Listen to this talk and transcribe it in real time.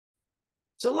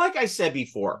So like I said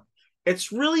before,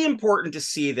 it's really important to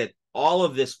see that all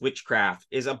of this witchcraft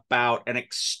is about an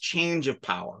exchange of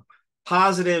power,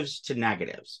 positives to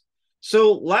negatives.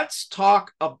 So let's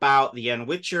talk about the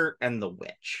unwitcher and the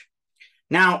witch.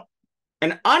 Now,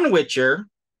 an unwitcher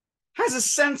has a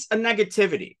sense of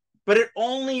negativity, but it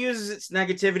only uses its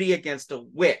negativity against a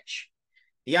witch.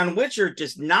 The unwitcher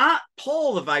does not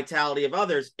pull the vitality of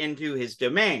others into his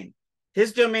domain.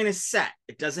 His domain is set.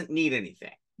 It doesn't need anything.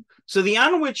 So the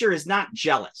unwitcher is not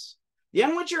jealous. The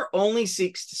unwitcher only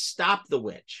seeks to stop the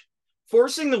witch,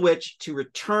 forcing the witch to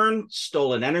return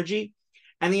stolen energy,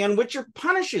 and the unwitcher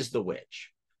punishes the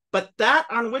witch. But that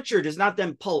unwitcher does not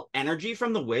then pull energy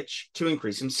from the witch to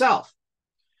increase himself.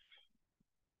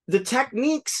 The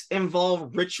techniques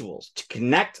involve rituals to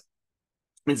connect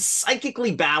and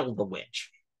psychically battle the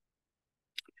witch.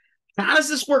 How does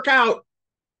this work out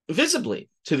visibly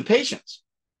to the patients,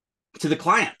 to the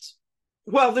clients?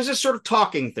 Well, there's a sort of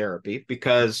talking therapy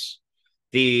because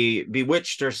the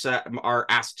bewitched are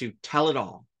asked to tell it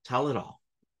all, tell it all.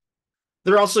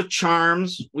 There are also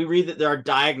charms. We read that there are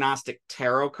diagnostic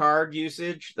tarot card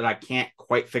usage that I can't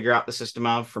quite figure out the system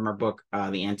of from our book,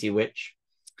 The Anti-Witch.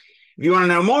 If you want to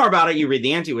know more about it, you read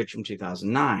The Anti-Witch from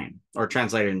 2009 or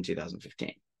translated in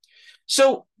 2015.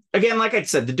 So again, like I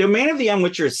said, the domain of the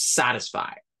unwitcher is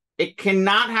satisfied. It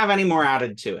cannot have any more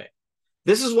added to it.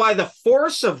 This is why the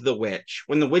force of the witch,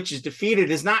 when the witch is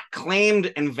defeated, is not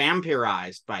claimed and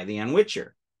vampirized by the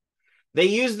unwitcher. They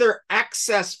use their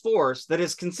excess force that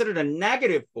is considered a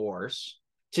negative force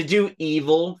to do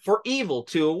evil for evil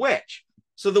to a witch.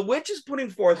 So the witch is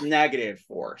putting forth negative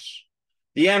force.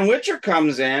 The unwitcher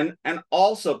comes in and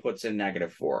also puts in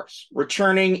negative force,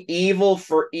 returning evil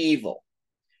for evil.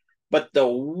 But the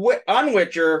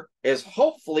unwitcher is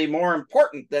hopefully more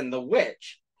important than the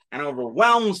witch and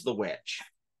overwhelms the witch.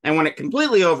 And when it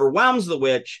completely overwhelms the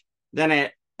witch, then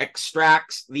it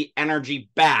extracts the energy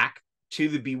back to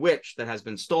the bewitched that has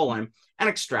been stolen and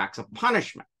extracts a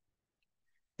punishment.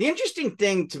 The interesting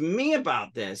thing to me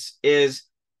about this is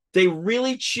they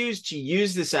really choose to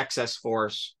use this excess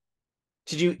force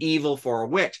to do evil for a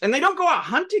witch. And they don't go out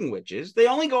hunting witches. They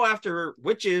only go after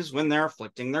witches when they're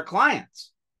afflicting their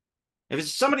clients. If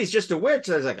somebody's just a witch,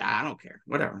 they're like, I don't care,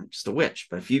 whatever, I'm just a witch.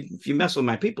 But if you mess with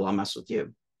my people, I'll mess with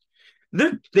you.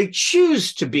 They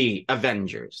choose to be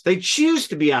avengers. They choose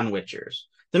to be unwitchers.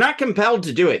 They're not compelled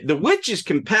to do it. The witch is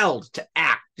compelled to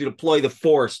act, to deploy the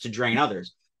force to drain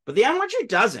others. But the unwitcher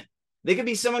doesn't. They could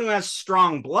be someone who has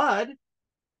strong blood,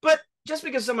 but just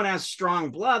because someone has strong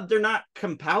blood, they're not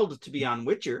compelled to be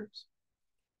unwitchers.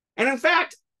 And in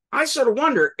fact, I sort of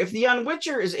wonder if the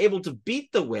unwitcher is able to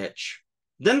beat the witch,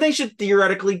 then they should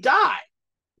theoretically die,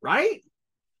 right?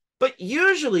 But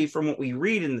usually from what we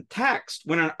read in the text,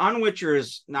 when an unwitcher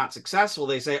is not successful,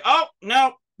 they say, oh,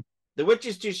 no, the witch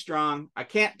is too strong. I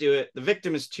can't do it. The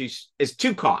victim is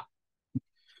too caught.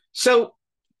 So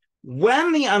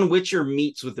when the unwitcher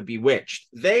meets with the bewitched,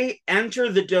 they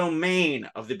enter the domain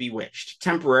of the bewitched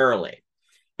temporarily.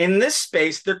 In this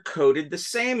space, they're coded the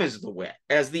same as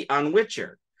the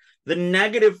unwitcher. The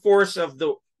negative force of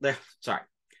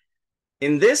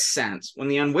in this sense, when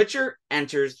the unwitcher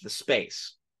enters the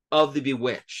space of the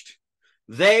bewitched,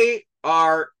 they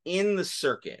are in the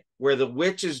circuit where the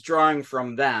witch is drawing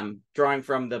from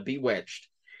the bewitched,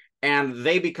 and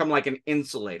they become like an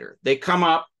insulator. They come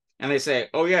up and they say,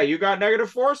 oh yeah, you got negative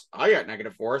force? I got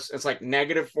negative force. It's like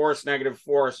negative force, and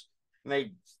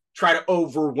they try to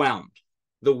overwhelm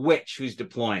the witch who's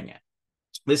deploying it.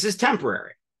 This is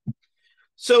temporary.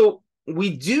 So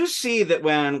we do see that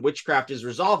when witchcraft is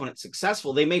resolved, when it's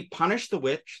successful, they may punish the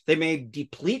witch, they may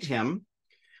deplete him,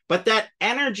 but that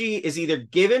energy is either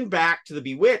given back to the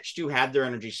bewitched who had their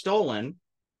energy stolen.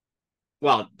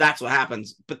 Well, that's what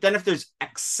happens. But then if there's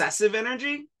excessive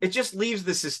energy, it just leaves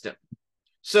the system.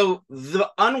 So the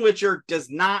unwitcher does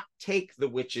not take the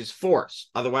witch's force.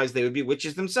 Otherwise, they would be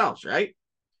witches themselves, right?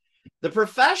 The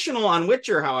professional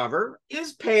unwitcher, however,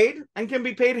 is paid and can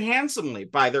be paid handsomely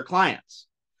by their clients.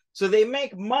 So they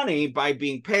make money by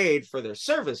being paid for their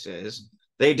services.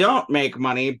 They don't make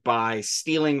money by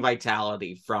stealing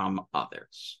vitality from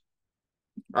others.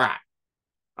 All right,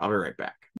 I'll be right back.